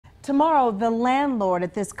Tomorrow, the landlord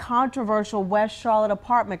at this controversial West Charlotte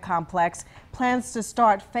apartment complex plans to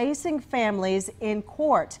start facing families in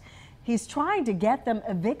court. He's trying to get them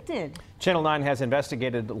evicted. Channel 9 has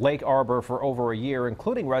investigated Lake Arbor for over a year,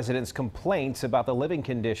 including residents' complaints about the living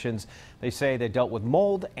conditions. They say they dealt with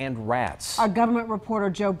mold and rats. Our government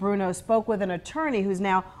reporter Joe Bruno spoke with an attorney who's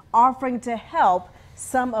now offering to help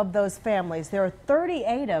some of those families. There are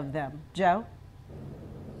 38 of them. Joe?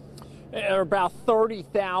 There are about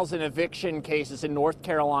 30,000 eviction cases in North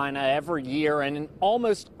Carolina every year, and in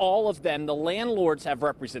almost all of them, the landlords have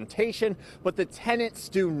representation, but the tenants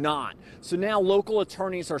do not. So now local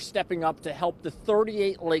attorneys are stepping up to help the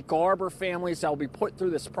 38 Lake Arbor families that will be put through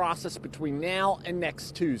this process between now and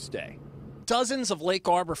next Tuesday. Dozens of Lake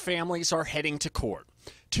Arbor families are heading to court.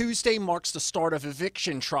 Tuesday marks the start of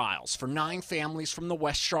eviction trials for 9 families from the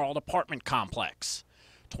West Charlotte apartment complex.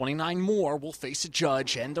 29 more will face a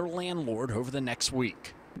judge and their landlord over the next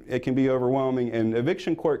week. It can be overwhelming, and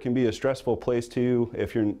eviction court can be a stressful place too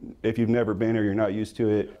if you've never been or you're not used to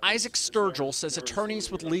it. Isaac Sturgill says attorneys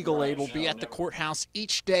with legal aid will be at the courthouse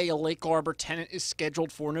each day a Lake Arbor tenant is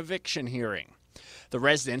scheduled for an eviction hearing. The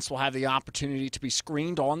residents will have the opportunity to be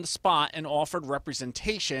screened on the spot and offered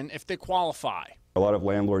representation if they qualify. A lot of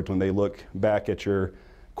landlords, when they look back at your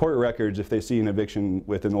court records, if they see an eviction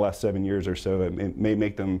within the last 7 years or so, it may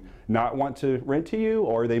make them not want to rent to you,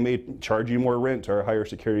 or they may charge you more rent or a higher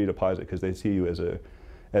security deposit because they see you as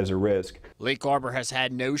a risk. Lake Arbor has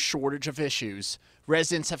had no shortage of issues.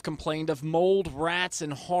 Residents have complained of mold, rats,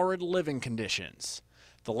 and horrid living conditions.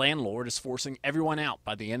 The landlord is forcing everyone out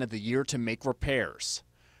by the end of the year to make repairs.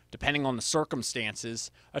 Depending on the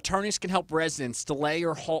circumstances, attorneys can help residents delay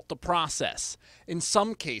or halt the process. In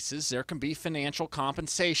some cases, there can be financial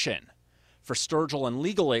compensation. For Sturgill and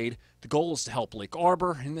legal aid, the goal is to help Lake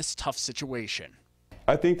Arbor in this tough situation.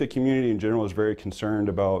 I think the community in general is very concerned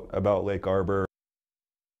about Lake Arbor.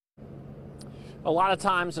 A lot of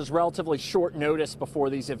times there's relatively short notice before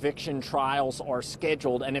these eviction trials are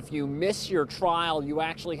scheduled, and if you miss your trial, you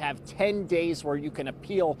actually have 10 days where you can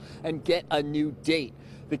appeal and get a new date.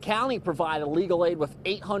 The county provided legal aid with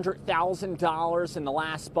 $800,000 in the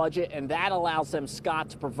last budget, and that allows them, Scott,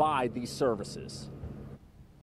 to provide these services.